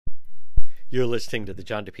You're listening to the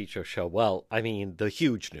John DePietro Show. Well, I mean, the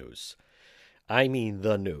huge news.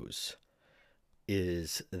 The news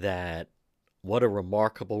is that what a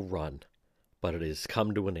remarkable run, but it has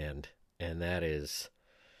come to an end, and that is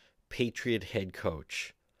Patriot head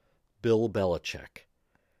coach Bill Belichick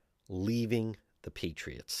leaving the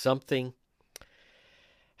Patriots.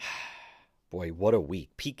 Boy, what a week.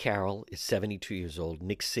 Pete Carroll is 72 years old.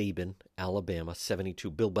 Nick Saban, Alabama,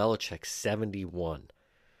 72. Bill Belichick, 71.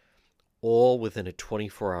 All within a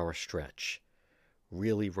 24-hour stretch.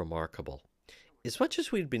 Really remarkable. As much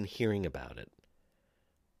as we've been hearing about it,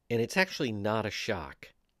 and it's actually not a shock,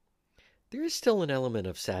 there is still an element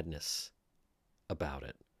of sadness about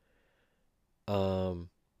it. I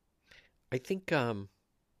think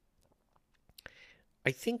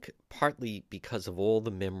partly because of all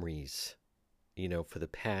the memories, for the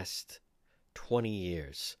past 20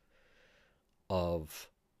 years of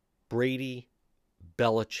Brady,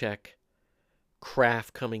 Belichick,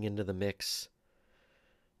 Kraft coming into the mix.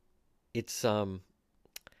 It's I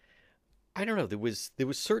don't know, there was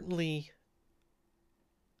certainly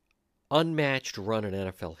unmatched run in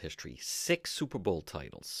NFL history. 6 Super Bowl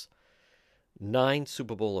titles, 9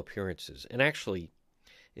 Super Bowl appearances. And actually,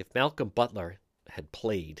 if Malcolm Butler had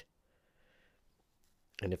played,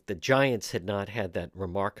 and if the Giants had not had that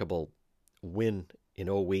remarkable win in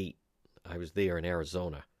 '08, I was there in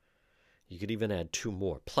Arizona, you could even add 2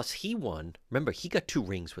 more. Plus, he won. Remember, he got 2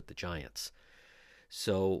 rings with the Giants.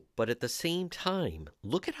 So, but at the same time,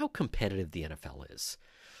 look at how competitive the NFL is.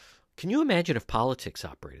 Can you imagine if politics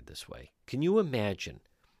operated this way? Can you imagine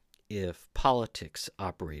if politics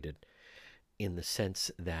operated in the sense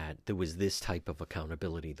that there was this type of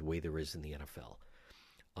accountability the way there is in the NFL?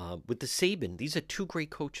 With the Saban, these are 2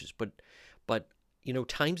 great coaches, but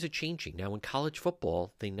times are changing. Now in college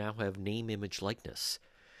football, they now have name, image, likeness.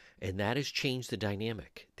 And that has changed the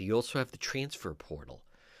dynamic. They also have the transfer portal.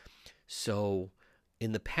 So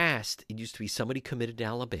in the past, it used to be somebody committed to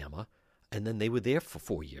Alabama, and then they were there for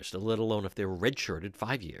 4 years, let alone if they were redshirted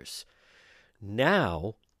 5 years.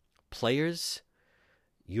 Now, players,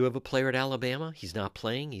 you have a player at Alabama, he's not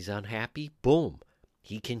playing, he's unhappy, boom.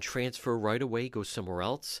 He can transfer right away, go somewhere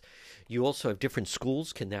else. You also have different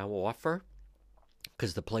schools can now offer,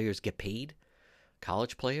 because the players get paid,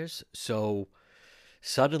 college players. So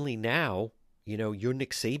suddenly now, you're Nick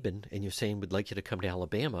Saban and you're saying we'd like you to come to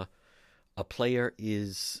Alabama. A player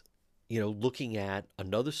is, looking at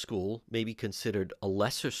another school, maybe considered a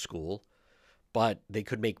lesser school, but they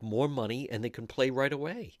could make more money and they can play right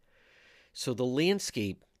away. So the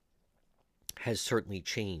landscape has certainly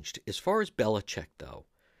changed. As far as Belichick, though,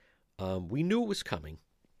 we knew it was coming.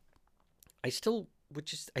 I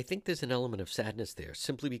think there's an element of sadness there,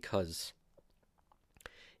 simply because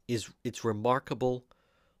it's remarkable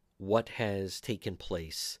what has taken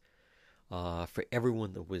place for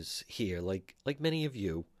everyone that was here. Like many of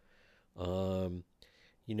you,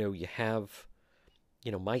 you have,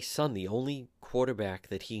 my son, the only quarterback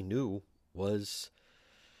that he knew was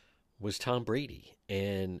Tom Brady,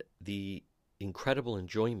 and the incredible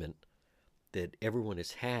enjoyment that everyone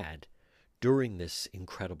has had during this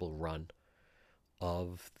incredible run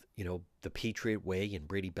of, the Patriot way and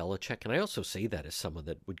Brady Belichick. And I also say that as someone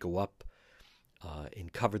that would go up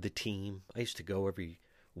and cover the team. I used to go every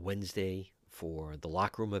Wednesday for the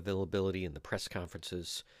locker room availability and the press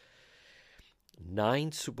conferences.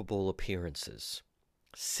 9 Super Bowl appearances,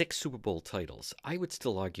 6 Super Bowl titles. I would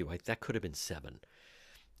still argue that could have been 7,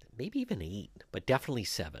 maybe even 8, but definitely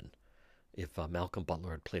 7 if Malcolm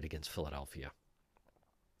Butler had played against Philadelphia.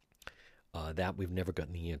 That we've never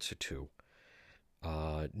gotten the answer to.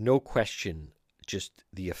 No question, just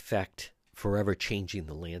the effect forever changing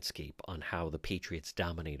the landscape on how the Patriots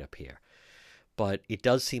dominate up here. But it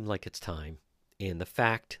does seem like it's time. And the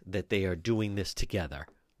fact that they are doing this together,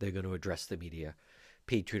 they're going to address the media.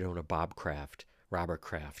 Patriot owner Robert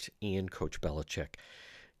Kraft, and Coach Belichick.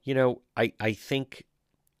 I think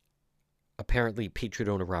apparently Patriot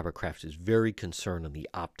owner Robert Kraft is very concerned on the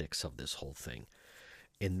optics of this whole thing.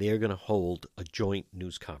 And they're going to hold a joint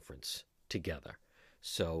news conference together.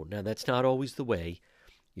 So now that's not always the way.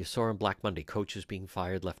 You saw on Black Monday coaches being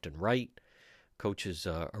fired left and right, coaches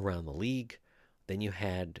around the league. Then you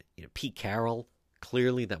had Pete Carroll.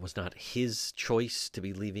 Clearly that was not his choice to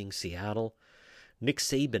be leaving Seattle. Nick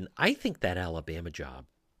Saban, I think that Alabama job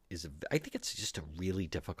I think it's just a really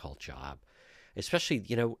difficult job. Especially,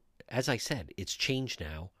 as I said, it's changed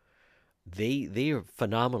now. They are a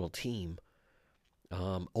phenomenal team.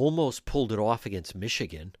 Almost pulled it off against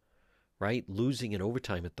Michigan, right? Losing in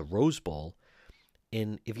overtime at the Rose Bowl.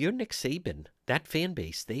 And if you're Nick Saban, that fan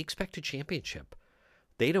base, they expect a championship.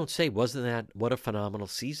 They don't say, wasn't that, what a phenomenal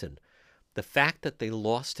season. the fact that they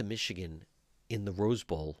lost to Michigan in the Rose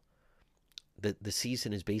Bowl, the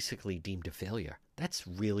season is basically deemed a failure. That's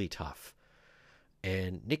really tough.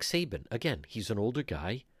 And Nick Saban, again, he's an older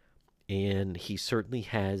guy, and he certainly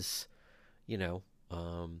has,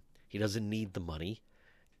 he doesn't need the money.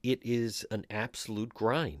 It is an absolute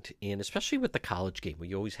grind, and especially with the college game where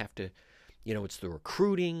you always have to, it's the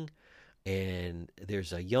recruiting, and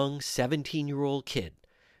there's a young 17-year-old kid,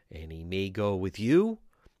 and he may go with you,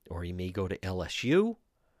 or he may go to LSU,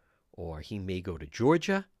 or he may go to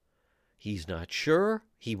Georgia. He's not sure.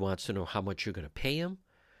 He wants to know how much you're going to pay him.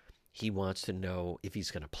 He wants to know if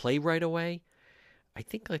he's going to play right away. I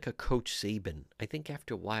think like a Coach Saban, I think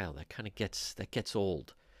after a while that kind of gets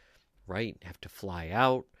old, right? You have to fly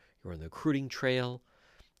out. You're on the recruiting trail.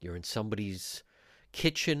 You're in somebody's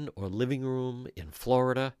kitchen or living room in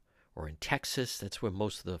Florida or in Texas. That's where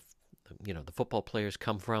most of the football players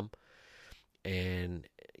come from. And,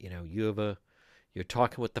 you're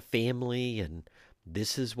talking with the family, and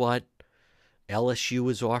this is what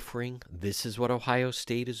LSU is offering. This is what Ohio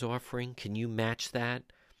State is offering. Can you match that?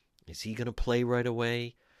 Is he going to play right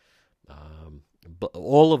away? But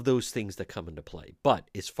all of those things that come into play. But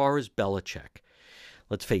as far as Belichick,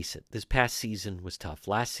 let's face it, this past season was tough.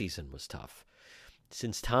 Last season was tough.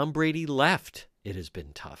 Since Tom Brady left, it has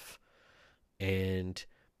been tough. And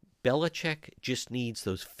Belichick just needs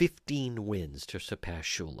those 15 wins to surpass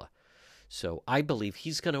Shula. So I believe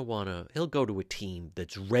he's going to he'll go to a team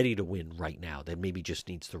that's ready to win right now, that maybe just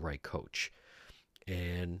needs the right coach.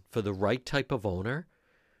 And for the right type of owner,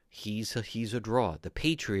 he's a draw. The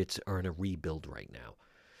Patriots are in a rebuild right now.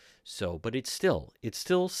 So, but it's still,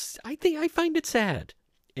 I find it sad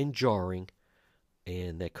and jarring.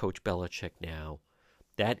 And that Coach Belichick now,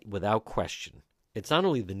 that without question, it's not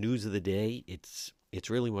only the news of the day, it's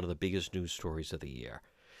really one of the biggest news stories of the year.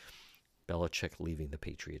 Belichick leaving the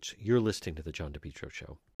Patriots. You're listening to The John DePietro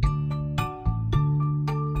Show.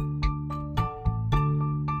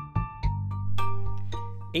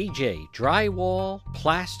 AJ, drywall,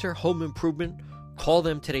 plaster, home improvement. Call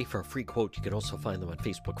them today for a free quote. You can also find them on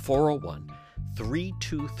Facebook,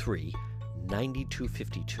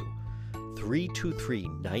 401-323-9252.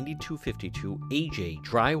 323-9252. AJ,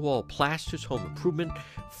 drywall, plasters, home improvement,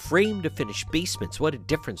 frame to finish basements. What a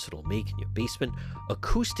difference it'll make in your basement.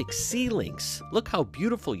 Acoustic ceilings. Look how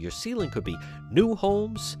beautiful your ceiling could be. New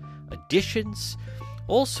homes, additions,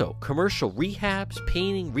 also commercial rehabs,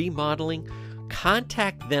 painting, remodeling.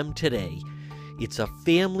 Contact them today. It's a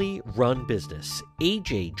family-run business.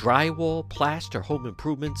 AJ, drywall, plaster, home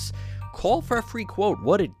improvements. Call for a free quote.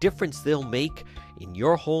 What a difference they'll make in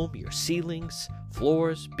your home, your ceilings,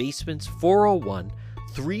 floors, basements.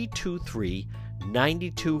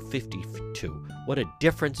 401-323-9252. What a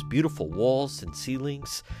difference. Beautiful walls and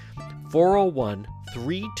ceilings.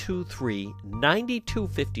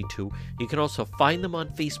 401-323-9252. You can also find them on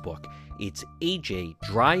Facebook. It's AJ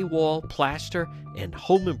Drywall, Plaster, and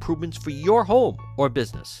Home Improvements for your home or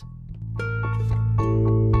business.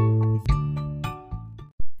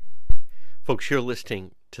 Folks, you're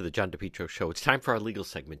listening to the John DePietro Show. It's time for our legal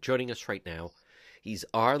segment. Joining us right now, he's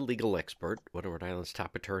our legal expert, one of Rhode Island's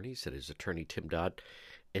top attorneys. It is attorney Tim Dodd.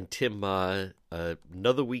 And Tim,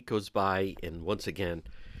 another week goes by, and once again,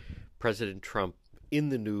 President Trump in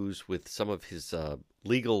the news with some of his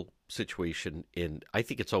legal situation. And I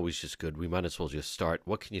think it's always just good. We might as well just start.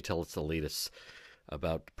 What can you tell us the latest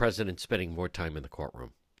about the president spending more time in the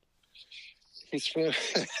courtroom? Well,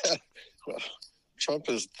 Trump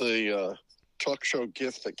is the talk show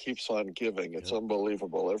gift that keeps on giving. It's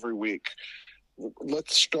unbelievable every week.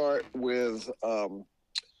 Let's start with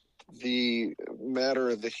the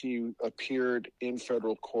matter that he appeared in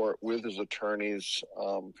federal court with his attorneys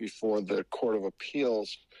before the Court of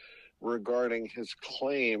Appeals regarding his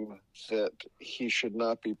claim that he should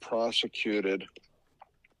not be prosecuted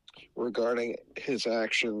regarding his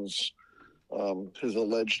actions, his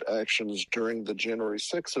alleged actions during the January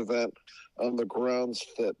 6th event, on the grounds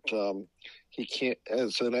that he can't,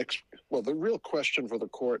 the real question for the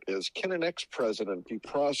court is, can an ex-president be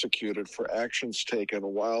prosecuted for actions taken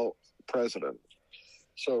while president?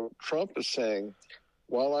 So Trump is saying,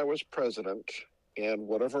 while I was president and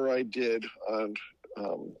whatever I did on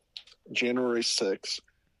January 6th,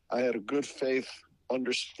 I had a good faith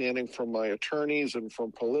understanding from my attorneys and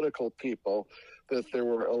from political people that there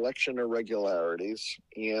were election irregularities,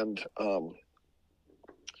 and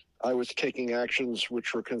I was taking actions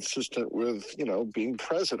which were consistent with, being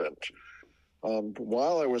president.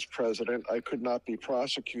 While I was president, I could not be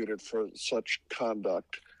prosecuted for such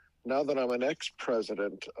conduct. Now that I'm an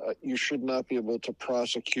ex-president, you should not be able to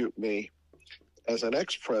prosecute me as an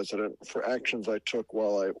ex-president for actions I took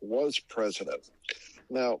while I was president.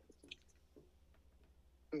 Now,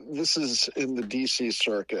 this is in the D.C.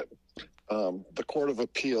 circuit. The Court of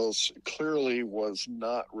Appeals clearly was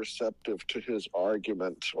not receptive to his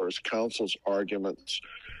argument or his counsel's arguments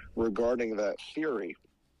regarding that theory.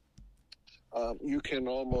 You can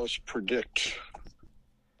almost predict,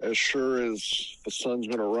 as sure as the sun's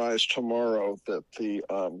going to rise tomorrow, that the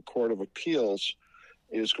Court of Appeals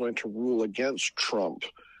is going to rule against Trump,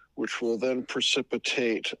 which will then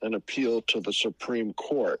precipitate an appeal to the Supreme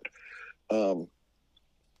Court.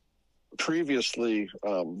 Previously,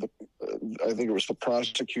 I think it was the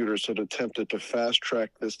prosecutors had attempted to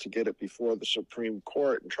fast-track this to get it before the Supreme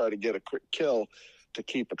Court and try to get a quick kill to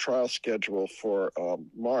keep a trial schedule for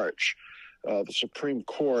March. The Supreme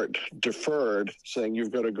Court deferred, saying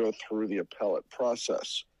you've got to go through the appellate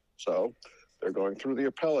process. So they're going through the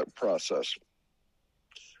appellate process.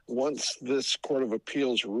 Once this Court of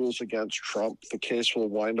Appeals rules against Trump, the case will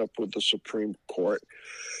wind up with the Supreme Court.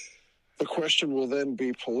 The question will then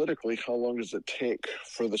be politically, how long does it take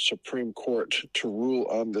for the Supreme Court to rule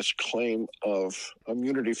on this claim of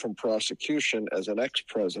immunity from prosecution as an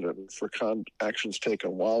ex-president for actions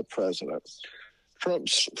taken while president?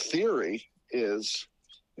 Trump's theory is,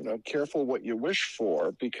 careful what you wish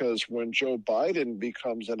for, because when Joe Biden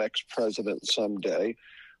becomes an ex-president someday,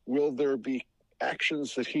 will there be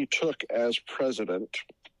actions that he took as president,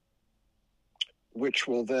 which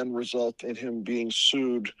will then result in him being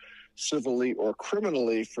sued civilly or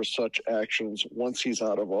criminally for such actions once he's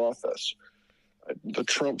out of office? The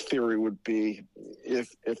Trump theory would be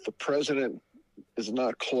if the president is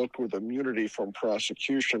not cloaked with immunity from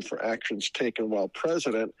prosecution for actions taken while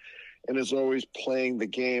president and is always playing the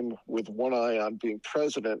game with one eye on being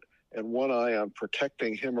president and one eye on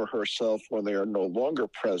protecting him or herself when they are no longer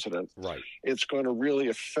president, right, it's going to really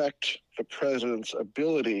affect the president's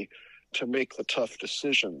ability to make the tough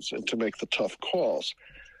decisions and to make the tough calls.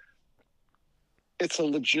 It's a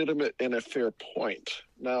legitimate and a fair point.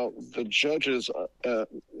 Now, the judges in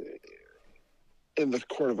the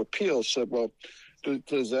Court of Appeals said, well,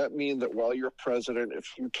 does that mean that while you're president, if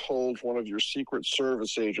you told one of your Secret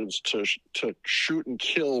Service agents to shoot and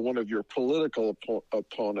kill one of your political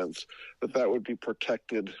opponents, that would be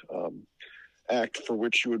protected act for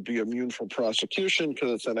which you would be immune from prosecution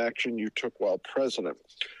because it's an action you took while president?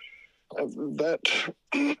 That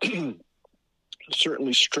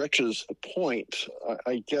certainly stretches the point.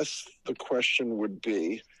 I guess the question would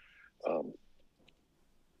be,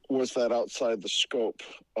 was that outside the scope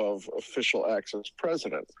of official acts as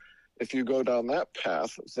president? If you go down that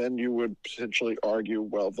path, then you would potentially argue,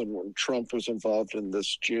 well, then when Trump was involved in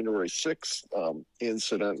this January 6th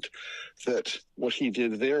incident, that what he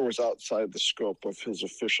did there was outside the scope of his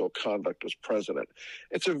official conduct as president.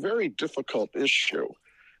 It's a very difficult issue.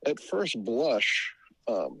 At first blush,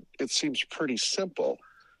 it seems pretty simple.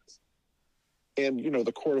 And,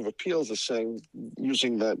 the Court of Appeals is saying,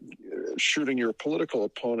 using that shooting your political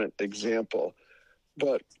opponent example,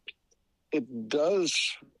 but it does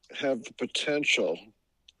have the potential,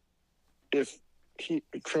 if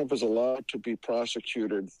Trump is allowed to be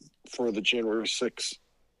prosecuted for the January 6th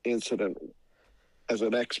incident as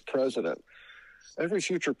an ex-president, every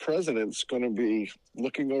future president's going to be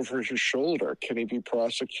looking over his shoulder. Can he be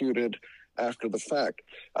prosecuted after the fact?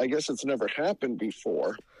 I guess it's never happened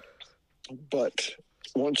before, but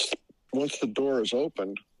once the door is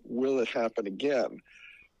opened, will it happen again?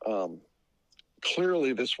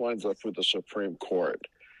 Clearly, this winds up with the Supreme Court.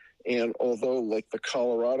 And although, like the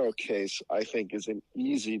Colorado case, I think is an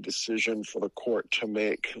easy decision for the court to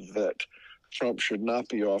make that Trump should not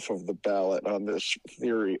be off of the ballot on this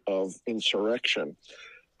theory of insurrection,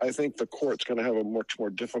 I think the court's going to have a much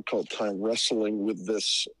more difficult time wrestling with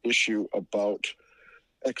this issue about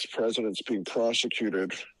ex-presidents being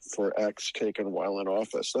prosecuted for acts taken while in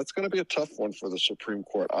office. That's going to be a tough one for the Supreme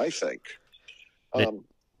Court, I think. Go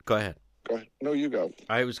ahead. Go ahead. No, you go.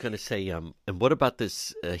 I was going to say, and what about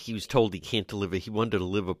this? He was told he can't deliver. He wanted to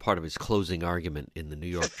deliver part of his closing argument in the New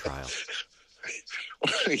York trial.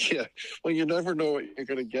 Yeah. Well, you never know what you're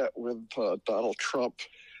going to get with Donald Trump.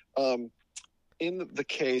 In the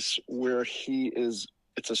case where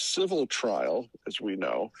it's a civil trial, as we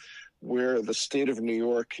know, where the state of New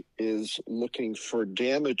York is looking for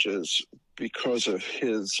damages because of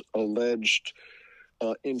his alleged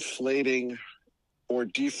inflating or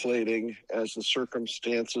deflating, as the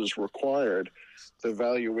circumstances required, the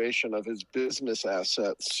valuation of his business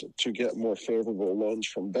assets to get more favorable loans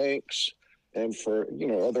from banks and for,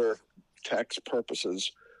 other tax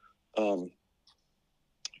purposes.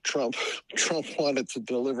 Trump wanted to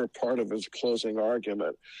deliver part of his closing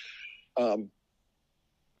argument.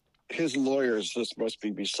 his lawyers just must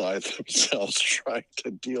be beside themselves trying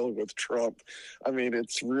to deal with Trump. I mean,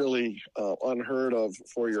 it's really unheard of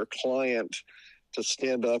for your client to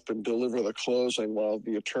stand up and deliver the closing while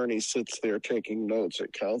the attorney sits there taking notes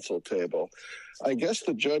at counsel table. I guess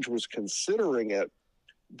the judge was considering it,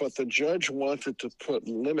 but the judge wanted to put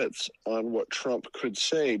limits on what Trump could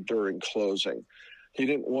say during closing. He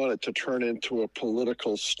didn't want it to turn into a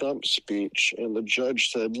political stump speech. And the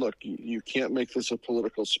judge said, look, you can't make this a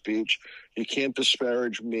political speech. You can't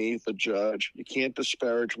disparage me, the judge. You can't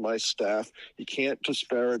disparage my staff. You can't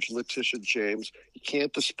disparage Letitia James. You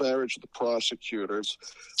can't disparage the prosecutors.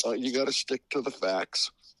 You got to stick to the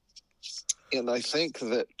facts. And I think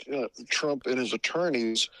that Trump and his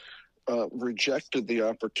attorneys rejected the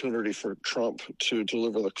opportunity for Trump to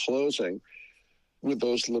deliver the closing with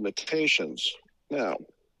those limitations. Now,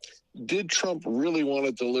 did Trump really want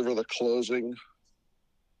to deliver the closing?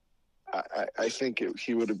 I think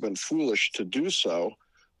he would have been foolish to do so,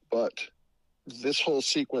 but this whole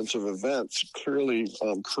sequence of events clearly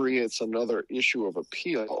creates another issue of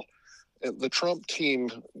appeal. And the Trump team,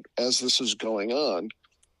 as this is going on,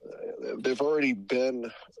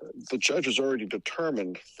 the judge has already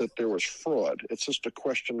determined that there was fraud. It's just a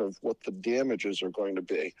question of what the damages are going to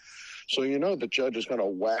be. So the judge is going to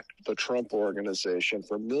whack the Trump organization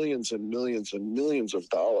for millions and millions and millions of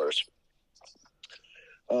dollars.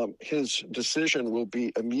 His decision will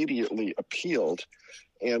be immediately appealed,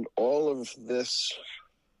 and all of this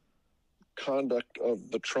conduct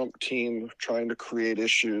of the Trump team trying to create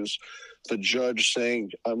issues, the judge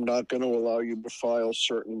saying, I'm not going to allow you to file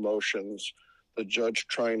certain motions, the judge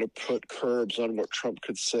trying to put curbs on what Trump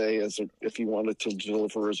could say if he wanted to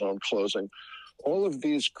deliver his own closing. All of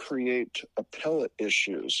these create appellate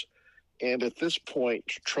issues. And at this point,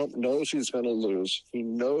 Trump knows he's going to lose. He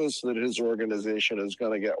knows that his organization is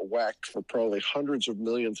going to get whacked for probably hundreds of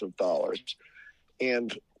millions of dollars.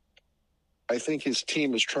 And I think his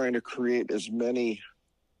team is trying to create as many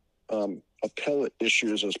appellate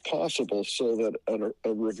issues as possible so that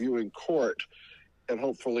a reviewing court can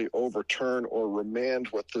hopefully overturn or remand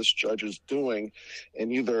what this judge is doing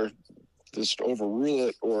and either just overrule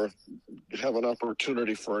it or have an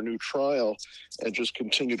opportunity for a new trial and just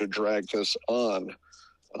continue to drag this on.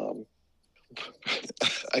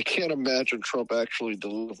 I can't imagine Trump actually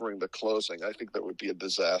delivering the closing. I think that would be a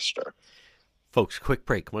disaster. Folks, quick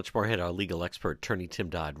break. Much more ahead. Our legal expert, attorney Tim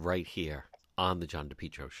Dodd, right here on the John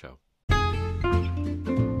DePietro Show.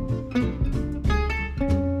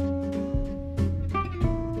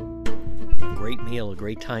 A great meal, a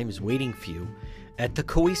great time is waiting for you at the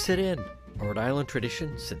Coesit Inn. A Rhode Island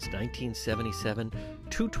tradition since 1977,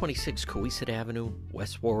 226 Coesit Avenue,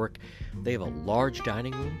 West Warwick. They have a large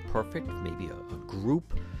dining room, perfect, maybe a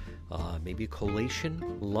group, maybe a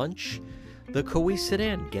collation, lunch. The Coesit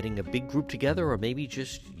Inn, getting a big group together or maybe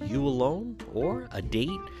just you alone or a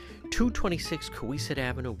date. 226 Coesit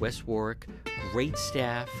Avenue, West Warwick. Great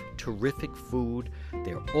staff, terrific food.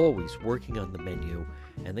 They're always working on the menu.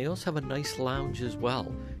 And they also have a nice lounge as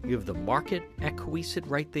well. You have the market at Coesit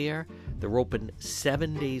right there. They're open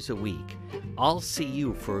 7 days a week. I'll see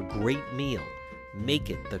you for a great meal. Make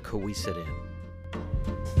it the Coesit Inn.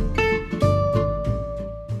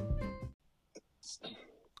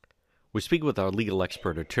 We're speaking with our legal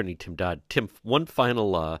expert, attorney Tim Dodd. Tim, one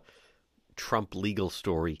final Trump legal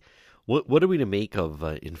story. What are we to make of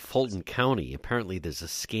in Fulton County? Apparently there's a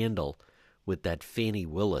scandal with that Fani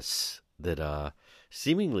Willis that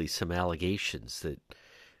seemingly some allegations that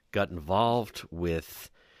got involved with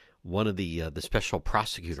one of the special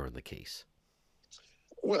prosecutor in the case.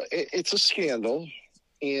 Well, it's a scandal,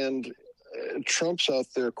 and Trump's out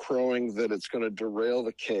there crowing that it's going to derail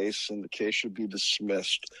the case and the case should be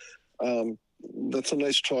dismissed. That's a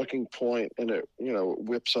nice talking point, and it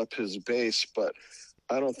whips up his base, but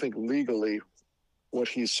I don't think legally what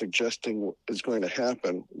he's suggesting is going to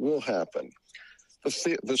happen will happen.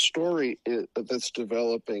 The story that's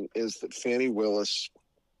developing is that Fani Willis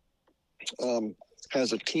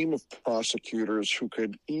has a team of prosecutors who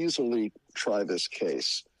could easily try this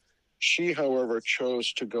case. She, however,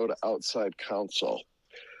 chose to go to outside counsel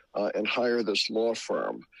and hire this law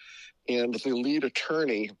firm. And the lead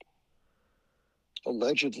attorney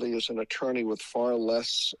allegedly is an attorney with far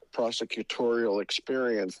less prosecutorial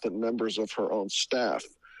experience than members of her own staff.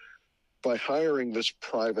 By hiring this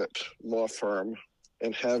private law firm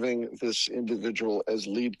and having this individual as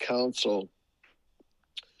lead counsel,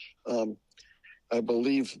 I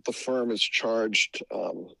believe the firm has charged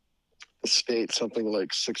the state something like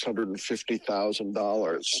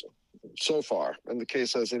 $650,000 so far, and the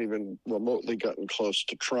case hasn't even remotely gotten close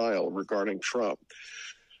to trial regarding Trump.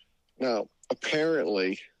 Now,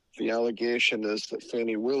 apparently, The allegation is that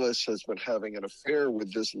Fannie Willis has been having an affair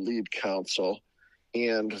with this lead counsel,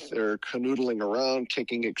 and they're canoodling around,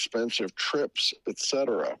 taking expensive trips,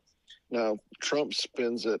 etc. Now, Trump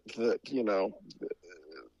spins it that,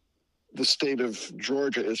 the state of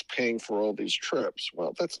Georgia is paying for all these trips.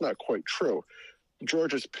 Well, that's not quite true.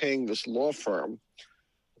 Georgia's paying this law firm.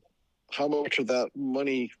 How much of that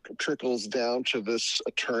money trickles down to this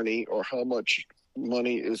attorney, or how much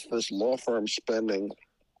money is this law firm spending,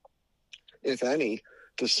 if any,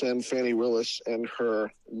 to send Fannie Willis and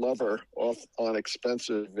her lover off on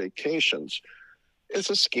expensive vacations? It's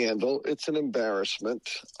a scandal. It's an embarrassment.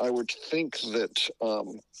 I would think that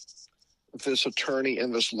this attorney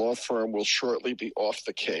and this law firm will shortly be off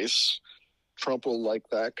the case. Trump will like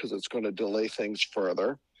that because it's going to delay things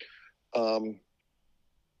further.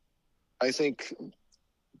 I think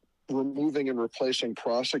removing and replacing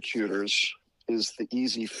prosecutors is the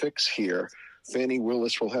easy fix here. Fannie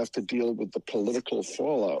Willis will have to deal with the political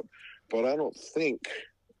fallout, but I don't think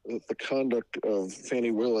that the conduct of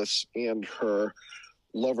Fannie Willis and her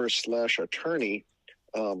lover/attorney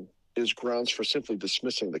is grounds for simply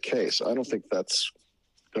dismissing the case. I don't think that's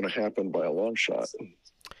going to happen by a long shot.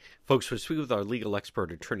 Folks, we're speaking with our legal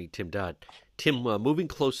expert, attorney Tim Dodd. Tim, moving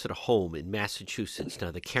closer to home in Massachusetts,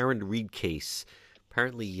 now the Karen Reed case,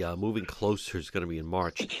 apparently moving closer is going to be in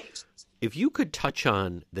March. If you could touch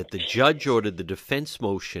on that the judge ordered the defense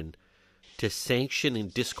motion to sanction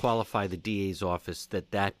and disqualify the DA's office,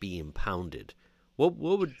 that be impounded, what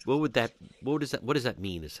does that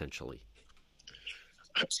mean essentially?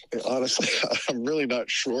 Honestly, I'm really not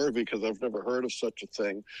sure because I've never heard of such a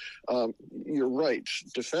thing. You're right.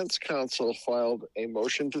 Defense counsel filed a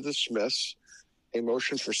motion to dismiss, a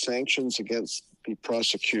motion for sanctions against the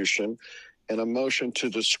prosecution, and a motion to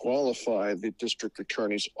disqualify the district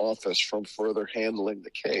attorney's office from further handling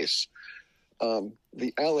the case.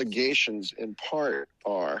 The allegations in part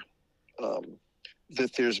are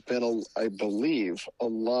that there's been, I believe, a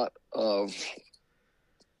lot of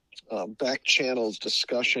back channels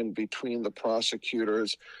discussion between the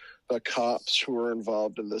prosecutors, the cops who are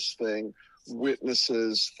involved in this thing,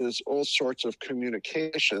 witnesses. There's all sorts of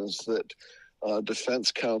communications that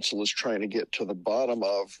defense counsel is trying to get to the bottom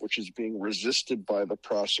of, which is being resisted by the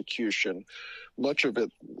prosecution. Much of it,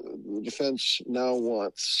 the defense now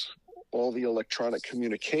wants all the electronic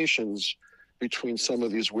communications between some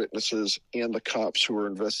of these witnesses and the cops who are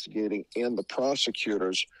investigating and the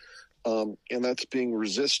prosecutors. And that's being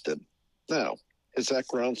resisted. Now, is that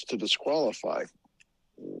grounds to disqualify?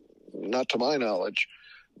 Not to my knowledge.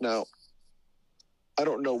 Now, I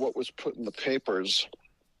don't know what was put in the papers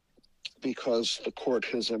because the court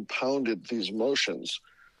has impounded these motions.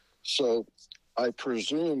 So I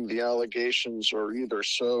presume the allegations are either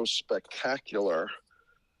so spectacular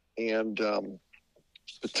and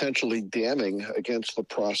potentially damning against the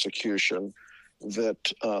prosecution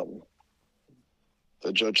that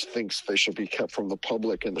the judge thinks they should be kept from the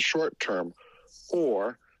public in the short term,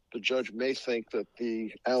 or the judge may think that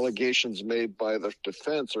the allegations made by the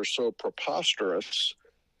defense are so preposterous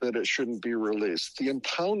that it shouldn't be released. The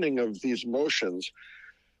impounding of these motions,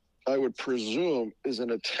 I would presume, is an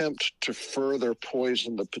attempt to further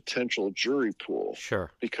poison the potential jury pool. Sure.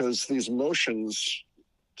 Because these motions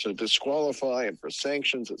to disqualify and for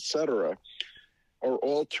sanctions, etc., are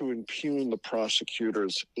all to impugn the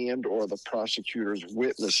prosecutors and or the prosecutors'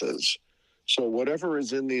 witnesses. So whatever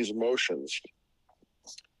is in these motions,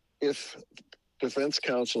 if defense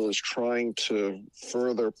counsel is trying to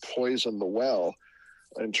further poison the well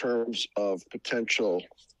in terms of potential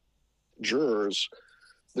jurors,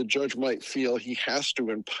 the judge might feel he has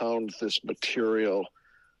to impound this material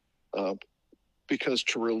because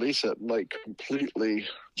to release it might completely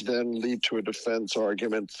then lead to a defense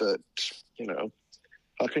argument that,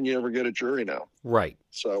 how can you ever get a jury now? Right.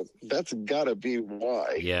 So that's got to be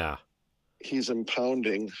why he's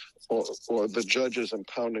impounding or the judge is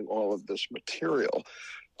impounding all of this material.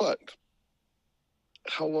 But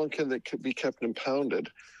how long can they be kept impounded?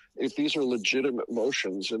 If these are legitimate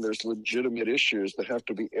motions and there's legitimate issues that have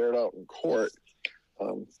to be aired out in court,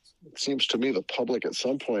 it seems to me the public at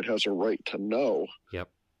some point has a right to know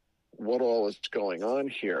what all is going on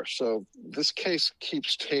here. So this case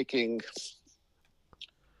keeps taking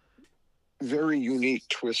very unique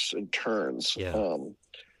twists and turns.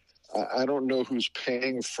 I don't know who's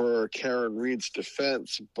paying for Karen Reed's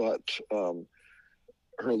defense, but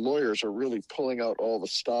her lawyers are really pulling out all the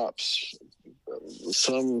stops,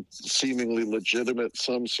 some seemingly legitimate,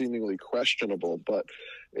 some seemingly questionable, but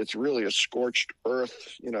it's really a scorched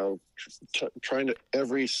earth, trying to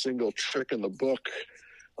every single trick in the book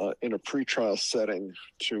in a pretrial setting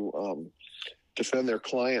to defend their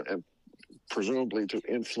client and presumably to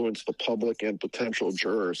influence the public and potential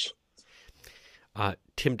jurors.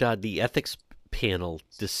 Tim Dodd, the ethics panel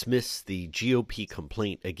dismissed the GOP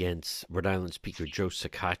complaint against Rhode Island Speaker Joe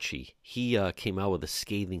Shekarchi. He came out with a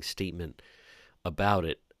scathing statement about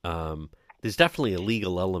it. There's definitely a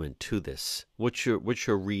legal element to this. What's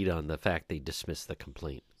your read on the fact they dismissed the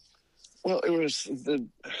complaint? Well, it was the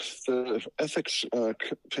ethics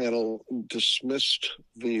panel dismissed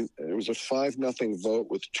it was a 5-0 vote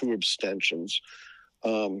with 2 abstentions.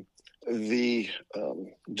 The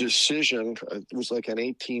decision, it was like an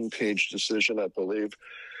 18-page decision, I believe,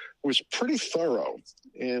 was pretty thorough.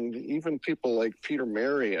 And even people like Peter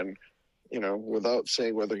Marion, without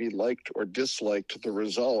saying whether he liked or disliked the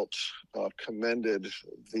result, commended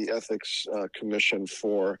the Ethics Commission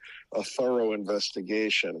for a thorough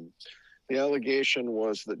investigation. The allegation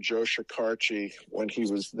was that Joe Shekarchi, when he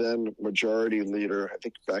was then majority leader, I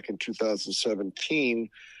think back in 2017,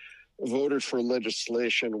 voted for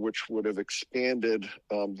legislation which would have expanded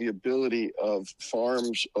the ability of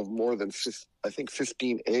farms of more than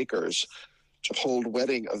 15 acres to hold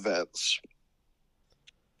wedding events.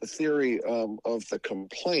 The theory of the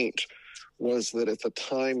complaint was that at the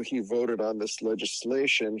time he voted on this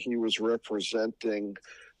legislation, he was representing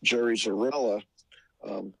Jerry Zarella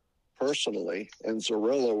personally, and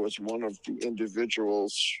Zarella was one of the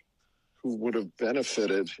individuals who would have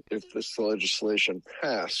benefited if this legislation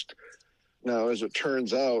passed. Now, as it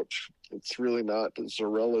turns out, it's really not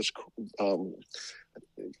Zarella's.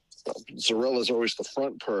 Zarella's always the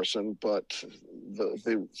front person, but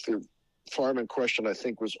the farm in question, I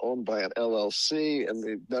think, was owned by an LLC, and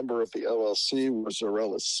the member of the LLC was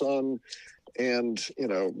Zarella's son. And,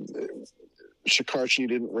 Shekarchi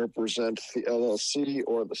didn't represent the LLC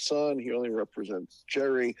or the son. He only represents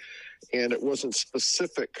Jerry. And it wasn't a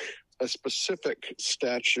specific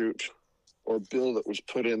statute or bill that was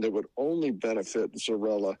put in that would only benefit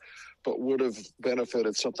Zarella, but would have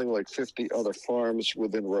benefited something like 50 other farms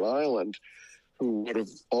within Rhode Island who would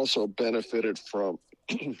have also benefited from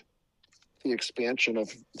the expansion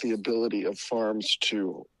of the ability of farms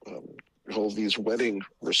to hold these wedding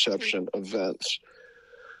reception events.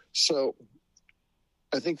 So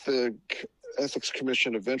I think the Ethics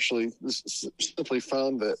Commission eventually simply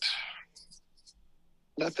found that,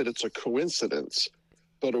 not that it's a coincidence,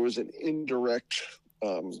 but it was an indirect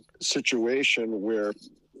situation where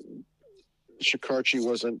Shekarchi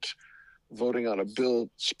wasn't voting on a bill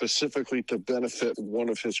specifically to benefit one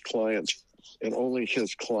of his clients and only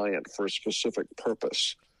his client for a specific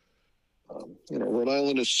purpose. Rhode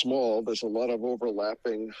Island is small. There's a lot of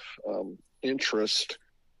overlapping interest.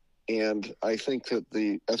 And I think that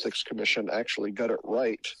the Ethics Commission actually got it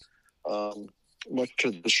right, much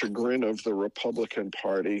to the chagrin of the Republican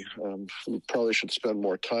Party. We probably should spend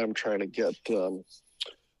more time trying to get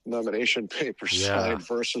nomination papers signed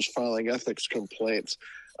versus filing ethics complaints.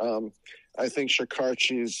 I think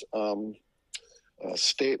Shekarchi's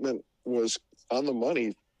statement was on the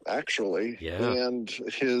money, actually. Yeah. And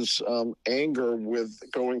his anger with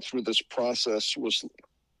going through this process was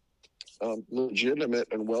legitimate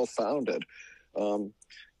and well-founded.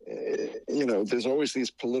 There's always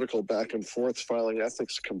these political back and forths filing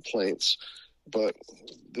ethics complaints, but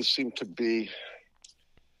this seemed to be,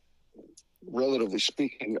 relatively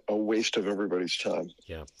speaking, a waste of everybody's time.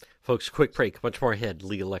 Yeah. Folks, quick break. Much more ahead.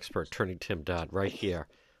 Legal expert, attorney Tim Dodd, right here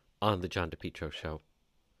on the John DePietro Show.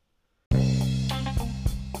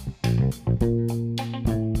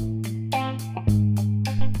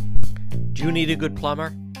 Do you need a good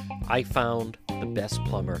plumber? I found the best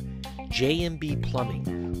plumber, J&B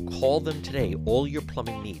Plumbing. Call them today. All your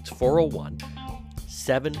plumbing needs.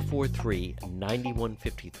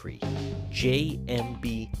 401-743-9153.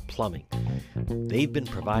 J&B Plumbing. They've been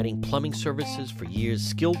providing plumbing services for years.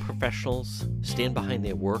 Skilled professionals stand behind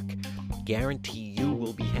their work. Guarantee you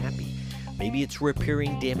will be happy. Maybe it's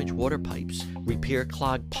repairing damaged water pipes, repair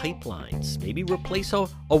clogged pipelines, maybe replace a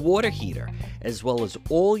water heater, as well as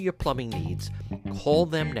all your plumbing needs. Call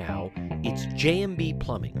them now. It's J&B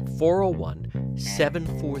Plumbing,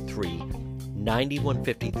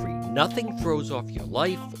 401-743-9153. Nothing throws off your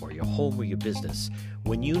life or your home or your business.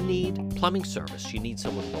 When you need plumbing service, you need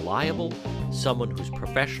someone reliable, someone who's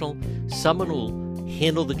professional, someone who'll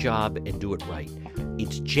handle the job and do it right.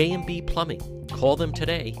 It's J&B Plumbing. Call them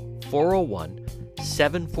today,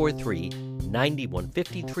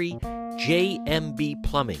 401-743-9153, J&B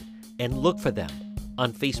Plumbing, and look for them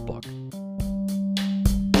on Facebook.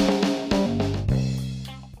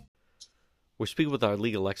 We're speaking with our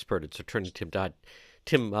legal expert. It's attorney Tim Dodd.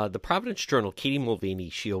 Tim, the Providence Journal, Katie Mulvaney,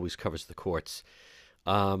 she always covers the courts.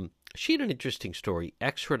 She had an interesting story.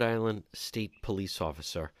 Ex-Rhode Island state police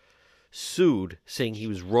officer sued, saying he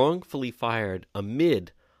was wrongfully fired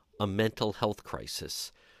amid a mental health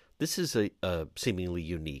crisis. This is a seemingly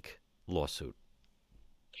unique lawsuit.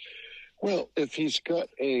 Well, if he's got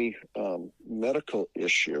a medical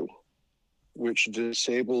issue which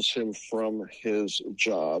disables him from his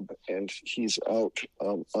job and he's out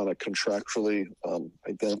on a contractually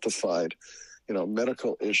identified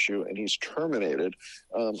medical issue and he's terminated,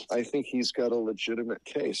 I think he's got a legitimate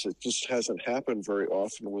case. It just hasn't happened very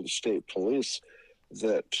often with the state police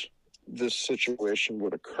that this situation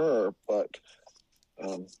would occur, but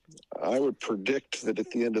I would predict that at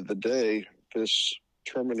the end of the day, this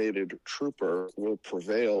terminated trooper will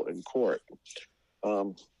prevail in court.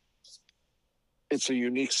 It's a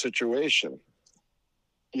unique situation.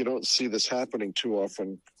 You don't see this happening too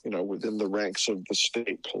often, within the ranks of the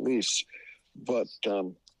state police. But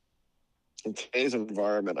in today's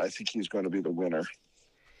environment, I think he's going to be the winner.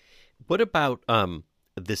 What about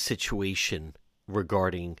the situation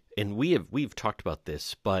regarding, and we've talked about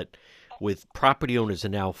this, but with property owners are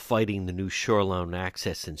now fighting the new shoreline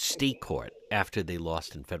access in state court after they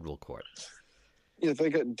lost in federal court? Yeah, they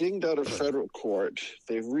got dinged out of federal court.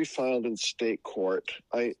 They've refiled in state court.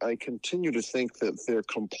 I continue to think that their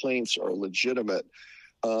complaints are legitimate.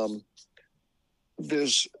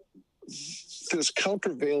 There's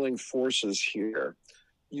countervailing forces here.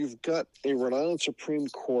 You've got a Rhode Island Supreme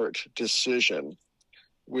Court decision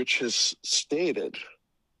which has stated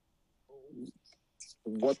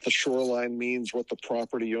what the shoreline means, what the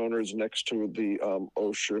property owners next to the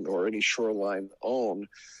ocean or any shoreline own.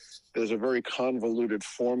 There's a very convoluted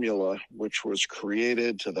formula which was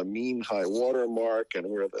created to the mean high water mark and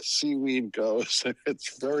where the seaweed goes.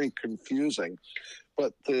 It's very confusing.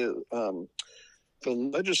 But the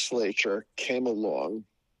legislature came along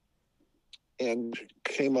and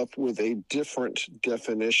came up with a different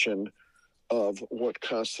definition of what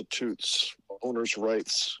constitutes owners'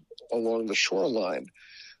 rights along the shoreline.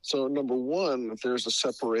 So, number one, there's a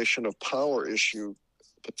separation of power issue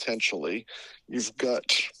potentially. You've got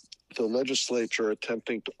the legislature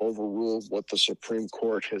attempting to overrule what the Supreme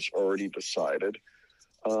Court has already decided.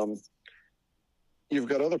 You've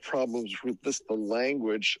got other problems with the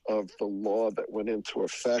language of the law that went into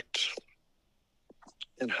effect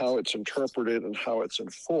and how it's interpreted and how it's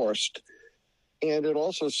enforced. And it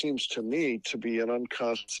also seems to me to be an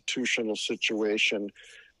unconstitutional situation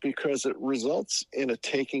because it results in a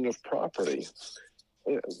taking of property.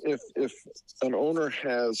 If an owner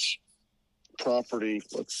has property,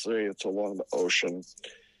 let's say it's along the ocean,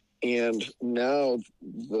 and now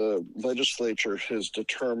the legislature has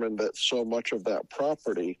determined that so much of that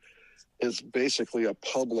property is basically a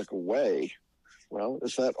public way. Well,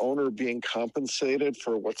 is that owner being compensated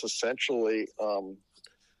for what's essentially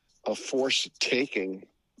a forced taking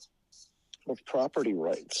of property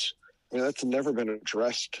rights? I mean, that's never been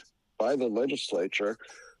addressed by the legislature.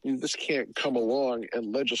 You just can't come along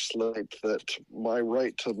and legislate that my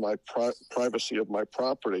right to my privacy of my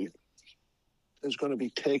property is going to be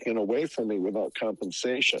taken away from me without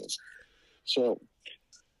compensation. So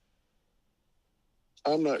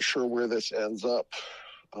I'm not sure where this ends up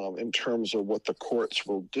in terms of what the courts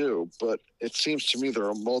will do, but it seems to me there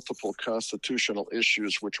are multiple constitutional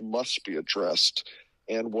issues which must be addressed.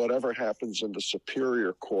 And whatever happens in the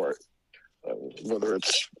Superior Court, whether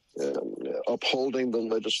it's upholding the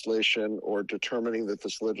legislation or determining that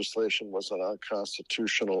this legislation was an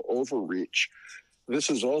unconstitutional overreach, this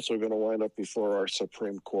is also going to wind up before our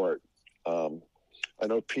Supreme Court. I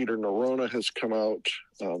know Peter Nerona has come out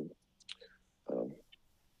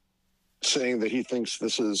saying that he thinks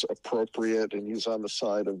this is appropriate and he's on the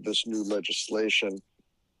side of this new legislation.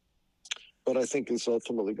 But I think it's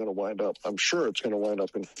ultimately going to wind up, I'm sure it's going to wind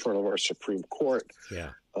up in front of our Supreme Court.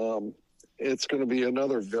 Yeah. It's going to be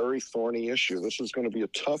another very thorny issue. This is going to be a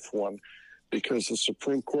tough one because the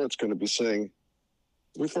Supreme Court's going to be saying,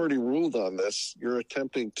 we've already ruled on this. You're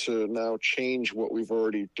attempting to now change what we've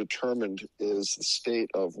already determined is the state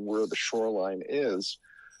of where the shoreline is.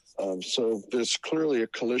 So there's clearly a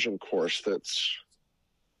collision course that's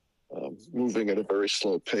moving at a very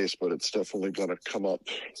slow pace, but it's definitely going to come up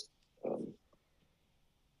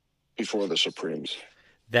before the Supremes.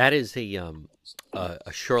 That is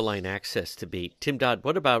a shoreline access debate. Tim Dodd,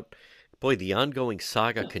 what about, the ongoing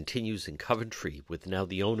saga continues in Coventry with now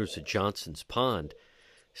the owners of Johnson's Pond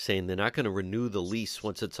saying they're not going to renew the lease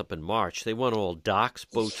once it's up in March. They want all docks,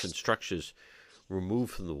 boats, and structures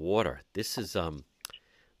removed from the water. This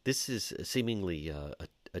is seemingly a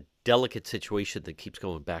delicate situation that keeps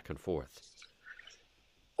going back and forth.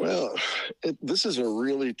 Well, this is a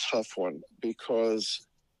really tough one because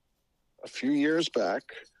a few years back,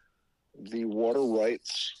 the water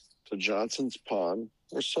rights to Johnson's Pond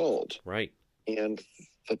were sold. Right. And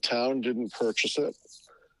the town didn't purchase it.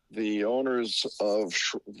 The owners of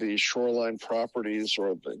the shoreline properties,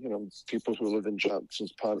 or the people who live in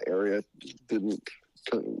Johnson's Pond area, didn't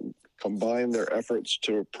combine their efforts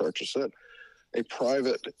to purchase it. A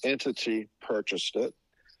private entity purchased it,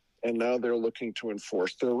 and now they're looking to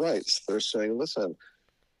enforce their rights. They're saying, listen,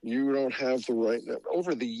 you don't have the right.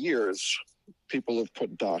 Over the years, people have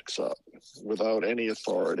put docks up without any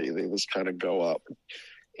authority. They just kind of go up.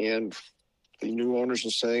 And the new owners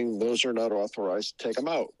are saying those are not authorized. Take them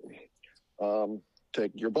out.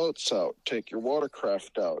 Take your boats out. Take your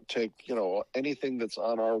watercraft out. Take, anything that's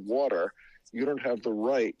on our water. You don't have the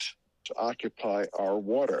right to occupy our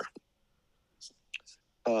water.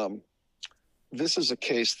 This is a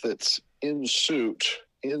case that's in suit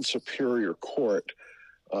in Superior Court.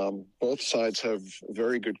 Both sides have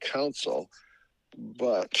very good counsel,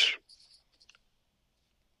 but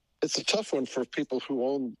it's a tough one for people who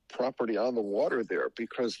own property on the water there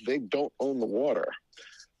because they don't own the water.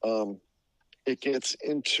 It gets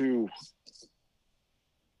into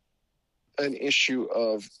an issue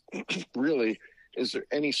of really, is there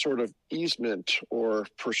any sort of easement or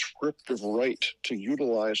prescriptive right to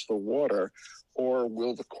utilize the water, or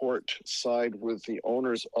will the court side with the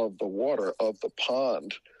owners of the water, of the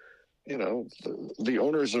pond? The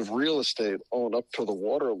owners of real estate own up to the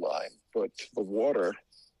water line, but the water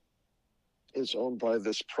is owned by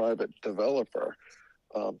this private developer.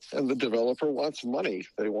 And the developer wants money.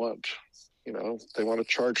 They want to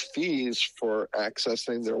charge fees for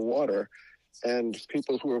accessing their water. And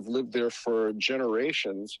people who have lived there for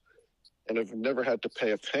generations and have never had to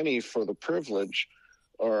pay a penny for the privilege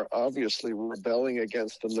are obviously rebelling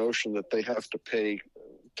against the notion that they have to pay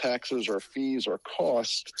taxes or fees or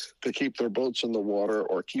costs to keep their boats in the water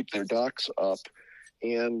or keep their docks up.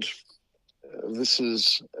 And this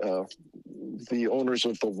is the owners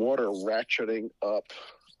of the water ratcheting up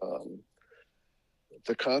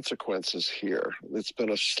the consequences here. It's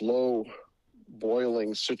been a slow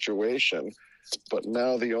boiling situation, but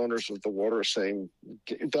now the owners of the water are saying,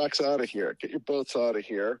 get your docks out of here, get your boats out of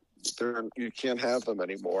here. You can't have them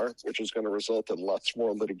anymore, which is going to result in lots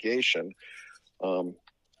more litigation.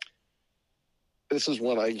 This is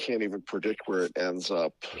one I can't even predict where it ends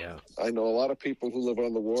up. Yeah. I know a lot of people who live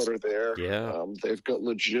on the water there. Yeah. They've got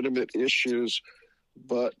legitimate issues,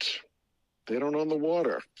 but they don't own the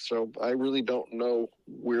water. So I really don't know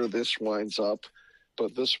where this winds up.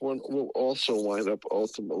 But this one will also wind up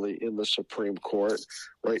ultimately in the Supreme Court.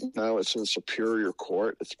 Right now it's in Superior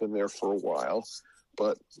Court. It's been there for a while.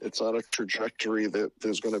 But it's on a trajectory that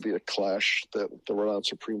there's going to be a clash, that the Rhode Island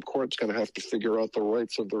Supreme Court's going to have to figure out the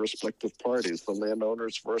rights of the respective parties, the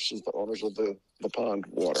landowners versus the owners of the pond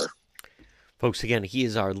water. Folks, again, he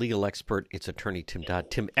is our legal expert. It's attorney Tim Dodd.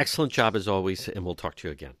 Tim, excellent job as always, and we'll talk to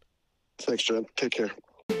you again. Thanks, John. Take care.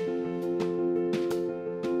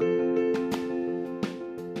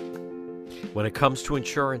 When it comes to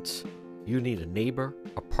insurance, you need a neighbor,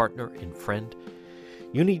 a partner, and friend.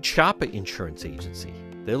 You need Shoppa Insurance Agency.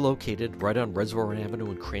 They're located right on Reservoir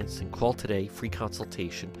Avenue in Cranston. Call today, free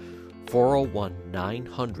consultation,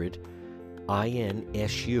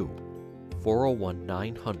 401-900-INSU,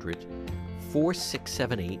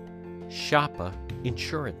 401-900-4678, Shoppa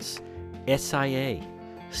Insurance, SIA.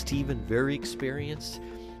 Stephen, very experienced,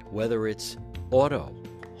 whether it's auto,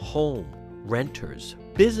 home, renters,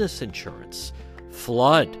 business insurance,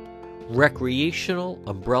 flood, recreational,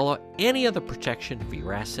 umbrella, any other protection for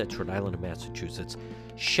your assets, Rhode Island and Massachusetts.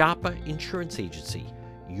 Shoppa Insurance Agency,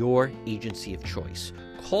 your agency of choice.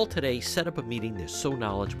 Call today, set up a meeting. They're so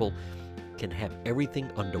knowledgeable, can have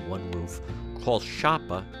everything under one roof. Call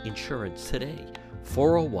Shoppa Insurance today,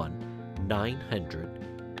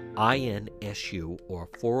 401-900-INSU or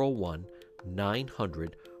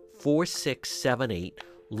 401-900-4678.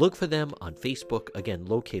 Look for them on Facebook, again,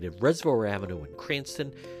 located Reservoir Avenue in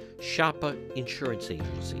Cranston. Shoppa Insurance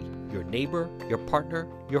Agency, your neighbor, your partner,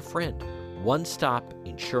 your friend. One-stop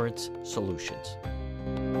insurance solutions.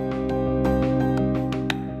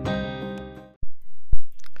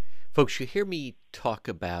 Folks, you hear me talk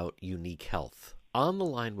about Unique Health. On the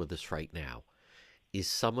line with us right now is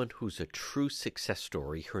someone who's a true success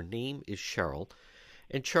story. Her name is Cheryl.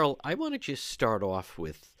 And Cheryl, I want to just start off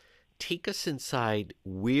with, take us inside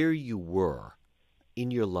where you were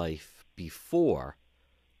in your life before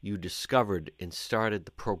you discovered and started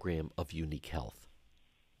the program of Unique Health.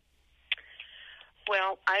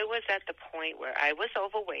 Well, I was at the point where I was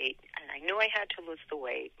overweight, and I knew I had to lose the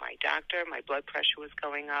weight. My doctor, my blood pressure was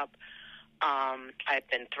going up. I've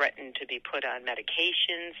been threatened to be put on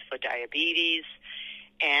medications for diabetes,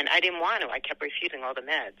 and I didn't want to. I kept refusing all the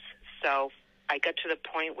meds. So I got to the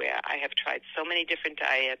point where I have tried so many different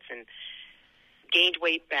diets and gained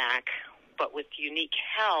weight back, but with Unique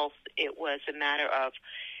Health, it was a matter of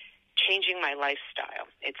changing my lifestyle.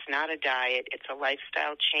 It's not a diet, it's a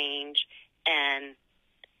lifestyle change, and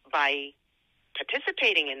by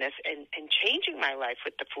participating in this and changing my life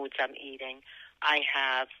with the foods I'm eating, I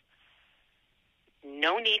have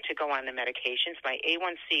no need to go on the medications. My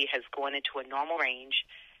A1C has gone into a normal range.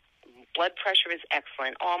 Blood pressure is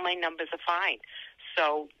excellent. All my numbers are fine.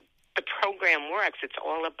 So the program works. It's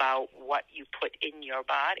all about what you put in your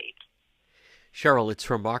body. Cheryl, it's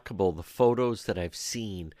remarkable, the photos that I've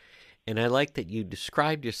seen, and I like that you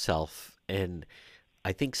described yourself, and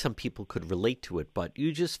I think some people could relate to it, but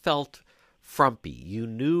you just felt frumpy. You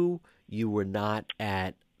knew you were not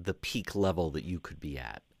at the peak level that you could be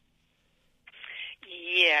at.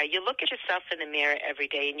 Yeah, you look at yourself in the mirror every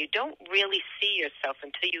day, and you don't really see yourself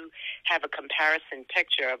until you have a comparison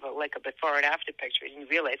picture of like a before and after picture, and you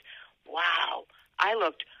realize, wow, I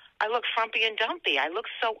looked frumpy and dumpy. I looked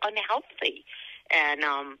so unhealthy, and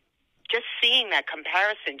just seeing that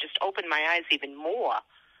comparison just opened my eyes even more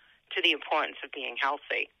to the importance of being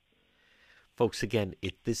healthy. Folks, again,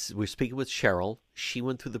 we're speaking with Cheryl. She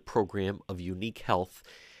went through the program of Unique Health.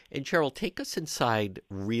 And Cheryl, take us inside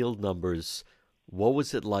real numbers. What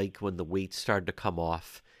was it like when the weight started to come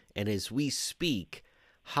off? And as we speak,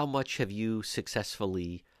 how much have you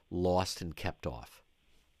successfully lost and kept off?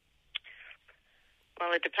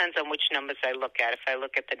 Well, it depends on which numbers I look at. If I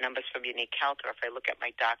look at the numbers from Unique Health or if I look at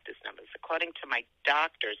my doctor's numbers. According to my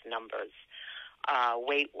doctor's numbers,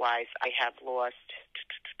 weight-wise, I have lost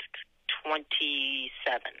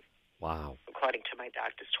 27. Wow. According to my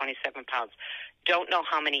doctors, 27 pounds. Don't know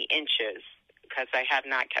how many inches because I have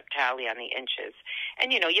not kept tally on the inches.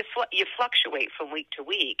 And, you fluctuate from week to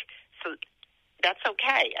week, so that's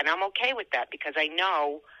okay. And I'm okay with that because I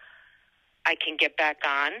know I can get back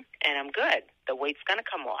on and I'm good. The weight's going to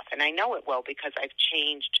come off. And I know it will because I've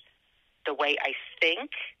changed the way I think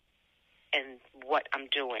and what I'm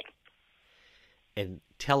doing. And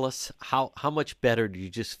tell us, how much better do you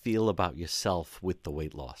just feel about yourself with the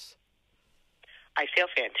weight loss? I feel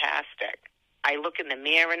fantastic. I look in the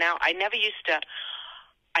mirror now. I never used to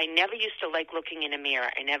like looking in a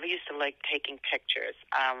mirror. I never used to like taking pictures.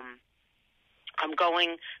 I'm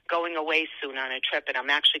going away soon on a trip, and I'm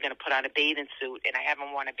actually going to put on a bathing suit, and I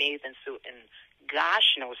haven't worn a bathing suit in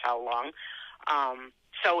gosh knows how long.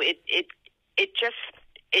 So it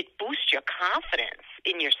boosts your confidence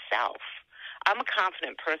in yourself. I'm a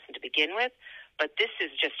confident person to begin with, but this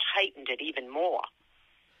has just heightened it even more.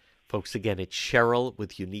 Folks, again, it's Cheryl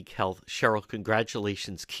with Unique Health. Cheryl,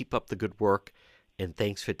 congratulations. Keep up the good work, and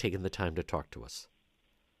thanks for taking the time to talk to us.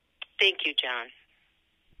 Thank you, John.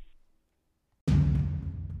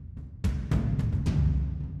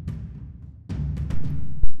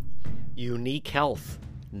 Unique Health.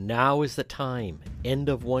 Now is the time. End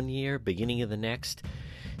of one year, beginning of the next.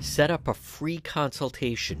 Set up a free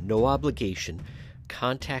consultation, no obligation.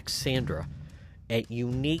 Contact Sandra at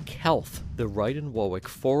Unique Health, the right in Warwick,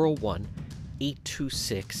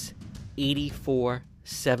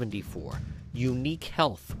 401-826-8474. Unique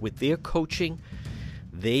Health. With their coaching,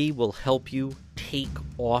 they will help you take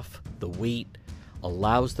off the weight,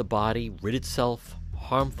 allows the body rid itself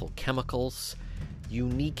harmful chemicals.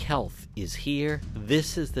 Unique Health is here.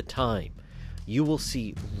 This is the time. You will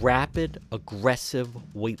see rapid, aggressive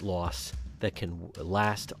weight loss that can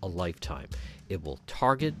last a lifetime. It will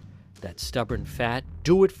target that stubborn fat.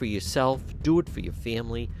 Do it for yourself. Do it for your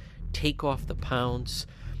family. Take off the pounds.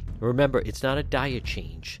 Remember, it's not a diet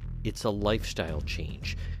change. It's a lifestyle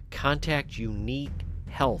change. Contact Unique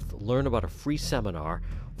Health. Learn about a free seminar.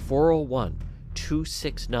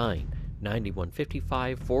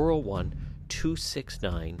 401-269-9155.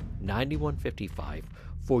 401-269-9155.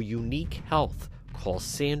 For Unique Health, call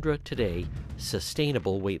Sandra today.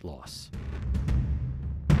 Sustainable weight loss.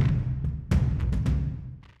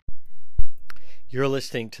 You're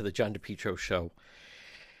listening to the John DePietro Show.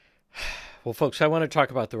 Well, folks, I want to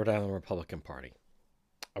talk about the Rhode Island Republican Party.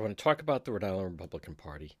 I want to talk about the Rhode Island Republican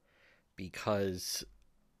Party because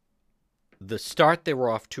the start they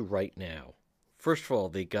were off to right now, first of all,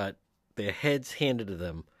 they got their heads handed to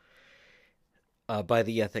them by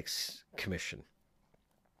the Ethics Commission.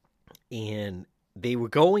 And they were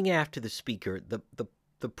going after the speaker.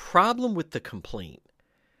 The problem with the complaint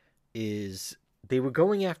is they were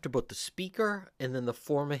going after both the speaker and then the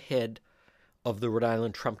former head of the Rhode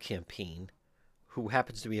Island Trump campaign, who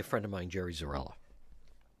happens to be a friend of mine, Jerry Zarella.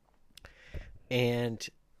 And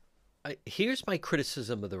here's my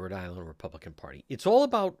criticism of the Rhode Island Republican Party. It's all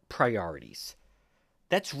about priorities.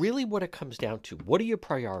 That's really what it comes down to. What are your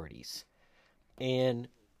priorities? And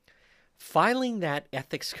filing that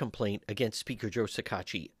ethics complaint against Speaker Joe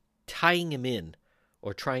Sacacci, tying him in,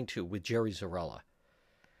 or trying to, with Jerry Zarella,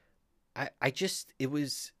 it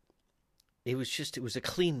was a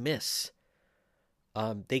clean miss.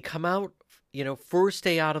 They come out, first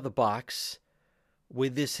day out of the box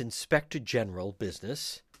with this Inspector General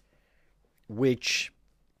business, which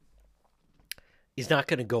is not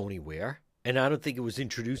going to go anywhere, and I don't think it was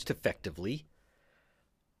introduced effectively.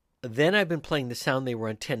 Then I've been playing the sound they were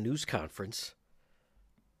on 10 News Conference,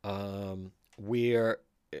 where,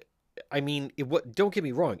 don't get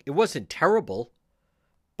me wrong, it wasn't terrible,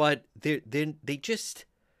 but they just,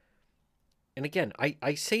 and again,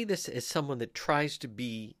 I say this as someone that tries to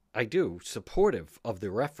be, supportive of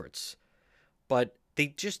their efforts, but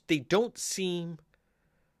they don't seem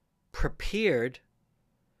prepared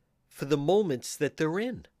for the moments that they're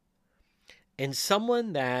in. And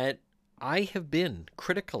someone that I have been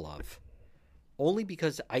critical of, only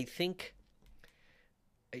because I think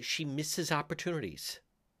she misses opportunities,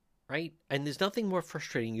 right? And there's nothing more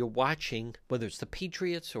frustrating. You're watching, whether it's the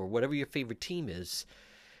Patriots or whatever your favorite team is,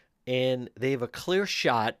 and they have a clear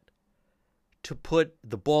shot to put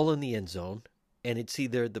the ball in the end zone, and it's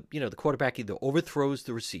either the quarterback either overthrows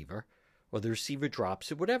the receiver or the receiver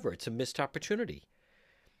drops it, whatever. It's a missed opportunity.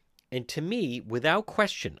 And to me, without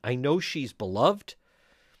question, I know she's beloved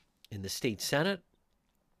in the state Senate.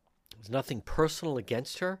 There's nothing personal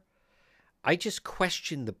against her. I just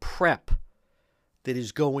question the prep that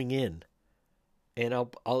is going in. And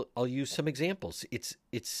I'll use some examples. It's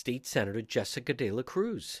State Senator Jessica De La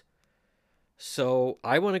Cruz. So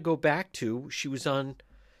I want to go back to, she was on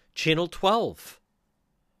Channel 12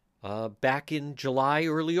 back in July,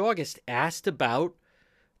 early August, asked about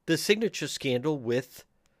the signature scandal with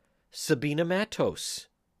Sabina Matos.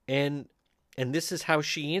 And this is how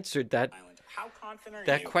she answered that How confident are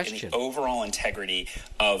that you question. In the overall integrity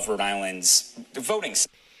of Rhode Island's voting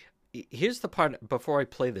system? Here's the part, before I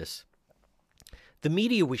play this. The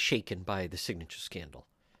media was shaken by the signature scandal.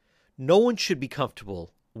 No one should be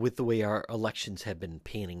comfortable with the way our elections have been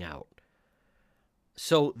panning out.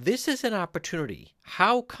 So this is an opportunity.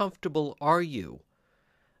 How comfortable are you?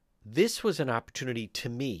 This was an opportunity to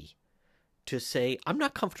me to say, I'm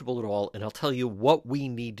not comfortable at all, and I'll tell you what we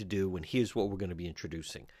need to do, and here's what we're going to be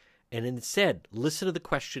introducing. And instead, listen to the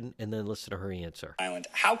question and then listen to her answer. Island,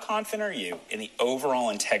 how confident are you in the overall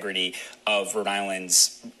integrity of Rhode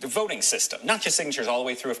Island's voting system? Not just signatures, all the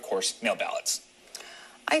way through, of course, mail ballots.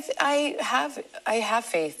 I have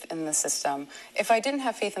faith in the system. If I didn't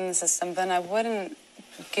have faith in the system, then I wouldn't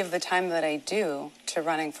give the time that I do to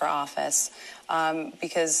running for office,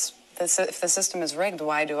 because if the system is rigged,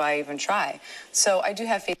 why do I even try? So I do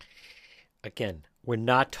have faith. Again, we're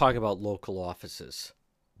not talking about local offices.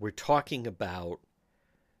 We're talking about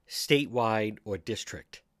statewide or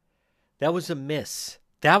district. That was a miss.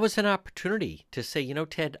 That was an opportunity to say,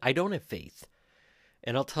 Ted, I don't have faith.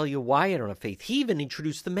 And I'll tell you why I don't have faith. He even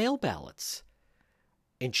introduced the mail ballots,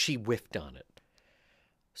 and she whiffed on it.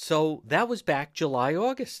 So that was back July,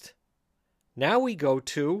 August. Now we go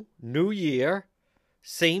to New Year,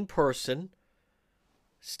 same person,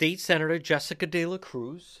 State Senator Jessica De La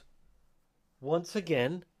Cruz. Once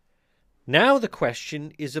again, now the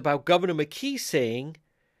question is about Governor McKee saying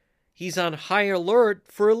he's on high alert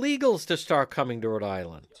for illegals to start coming to Rhode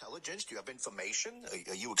Island. Intelligence? Do you have information?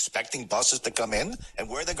 Are you expecting buses to come in? And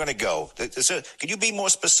where are they going to go? Can you be more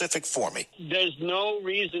specific for me? There's no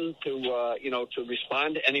reason to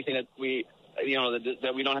respond to anything that we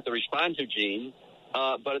don't have to respond to, Gene.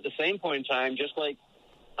 But at the same point in time, just like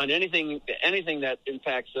on anything that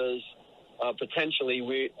impacts us, potentially,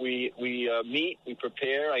 we meet, we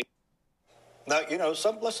prepare. Now,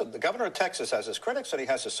 listen, the governor of Texas has his critics and he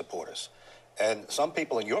has his supporters. And some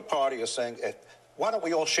people in your party are saying, why don't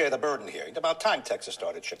we all share the burden here? It's about time Texas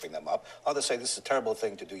started shipping them up. Others say this is a terrible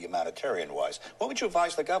thing to do humanitarian-wise. What would you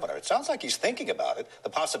advise the governor? It sounds like he's thinking about it,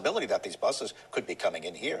 the possibility that these buses could be coming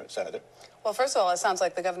in here, Senator. Well, first of all, it sounds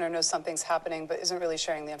like the governor knows something's happening but isn't really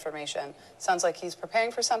sharing the information. It sounds like he's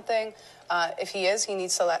preparing for something. If he is, he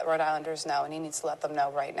needs to let Rhode Islanders know, and he needs to let them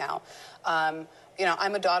know right now.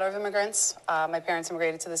 I'm a daughter of immigrants. My parents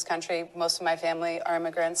immigrated to this country. Most of my family are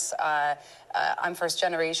immigrants. I'm first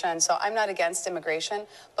generation, so I'm not against immigration.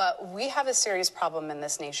 But we have a serious problem in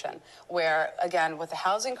this nation where, again, with the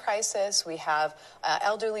housing crisis, we have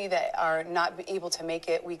elderly that are not able to make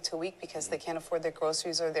it week to week because they can't afford their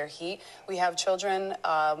groceries or their heat. We have children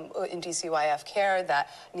in DCYF care that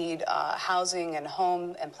need housing and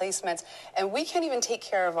home and placements. And we can't even take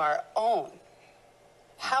care of our own.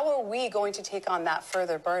 How are we going to take on that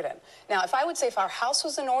further burden? Now, if I would say if our house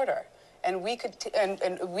was in order and we could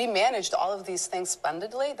and we managed all of these things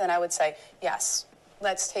splendidly, then I would say, yes,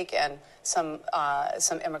 let's take in some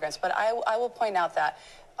immigrants. But I will point out that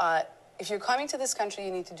if you're coming to this country,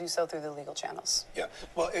 you need to do so through the legal channels. Yeah.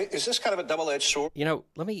 Well, is this kind of a double-edged sword?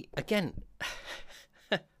 Let me, again,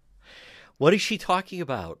 what is she talking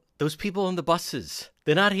about? Those people on the buses,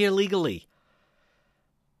 they're not here legally.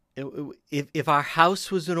 If our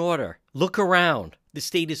house was in order, look around. The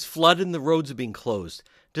state is flooded and the roads are being closed.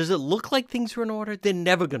 Does it look like things are in order? They're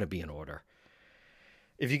never going to be in order.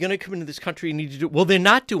 If you're going to come into this country, you need to do... Well, they're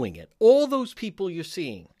not doing it. All those people you're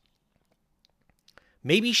seeing.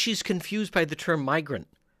 Maybe she's confused by the term migrant.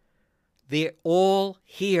 They're all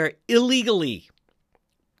here illegally.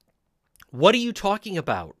 What are you talking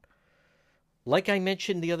about? Like I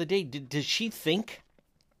mentioned the other day, does she think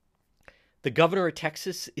the governor of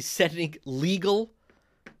Texas is sending legal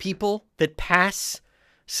people that pass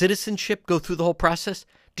citizenship, go through the whole process?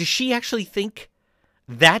 Does she actually think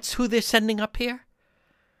that's who they're sending up here?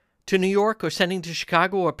 To New York or sending to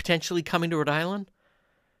Chicago or potentially coming to Rhode Island?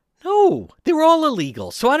 No, they're all illegal.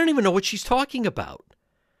 So I don't even know what she's talking about.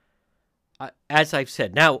 As I've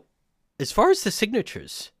said. Now, as far as the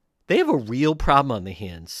signatures, they have a real problem on their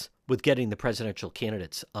hands with getting the presidential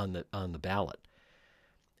candidates on the ballot.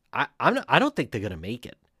 I don't think they're going to make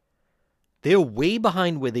it. They're way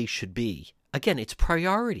behind where they should be. Again, it's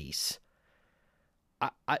priorities.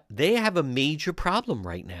 They have a major problem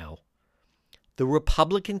right now. The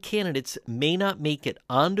Republican candidates may not make it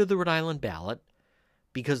onto the Rhode Island ballot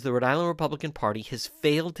because the Rhode Island Republican Party has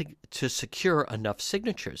failed to secure enough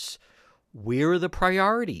signatures. Where are the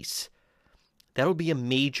priorities? That'll be a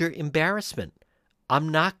major embarrassment. I'm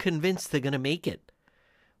not convinced they're going to make it.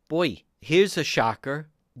 Boy, here's a shocker.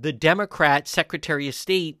 The Democrat Secretary of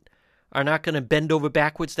State are not going to bend over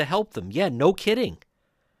backwards to help them. Yeah, no kidding.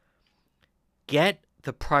 Get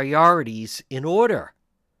the priorities in order.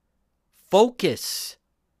 Focus.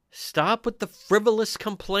 Stop with the frivolous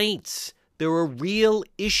complaints. There are real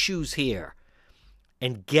issues here.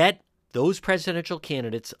 And get those presidential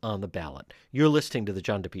candidates on the ballot. You're listening to The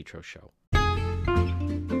John DePetro Show.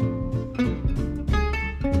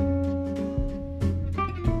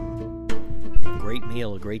 Great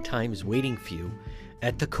meal, a great time is waiting for you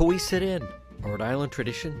at the Coesit Inn, a Rhode Island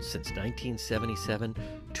tradition since 1977,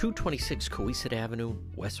 226 Coesit Avenue,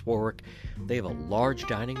 West Warwick. They have a large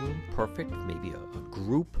dining room, perfect, maybe a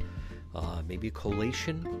group, maybe a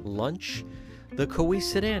collation, lunch. The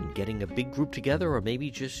Coesit Inn, getting a big group together or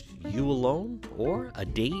maybe just you alone or a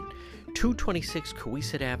date. 226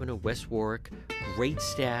 Coesit Avenue, West Warwick. Great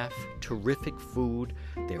staff, terrific food.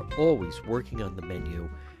 They're always working on the menu.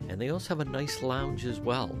 And they also have a nice lounge as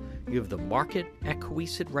well. You have the market at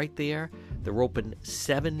Coesit right there. They're open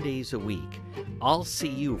 7 days a week. I'll see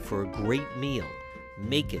you for a great meal.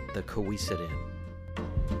 Make it the Coesit Inn.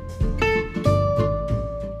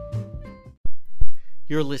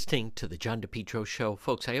 You're listening to The John DePetro Show.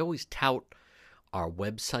 Folks, I always tout our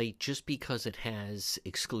website just because it has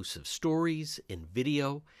exclusive stories and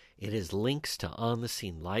video. It has links to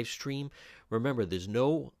on-the-scene live stream. Remember, there's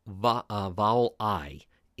no vowel I.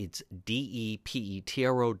 It's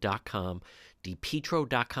DEPETRO.com,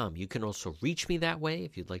 DePetro.com. You can also reach me that way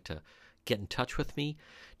if you'd like to get in touch with me.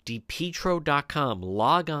 DePetro.com.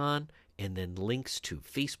 Log on, and then links to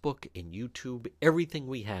Facebook and YouTube. Everything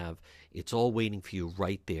we have, it's all waiting for you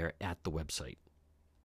right there at the website.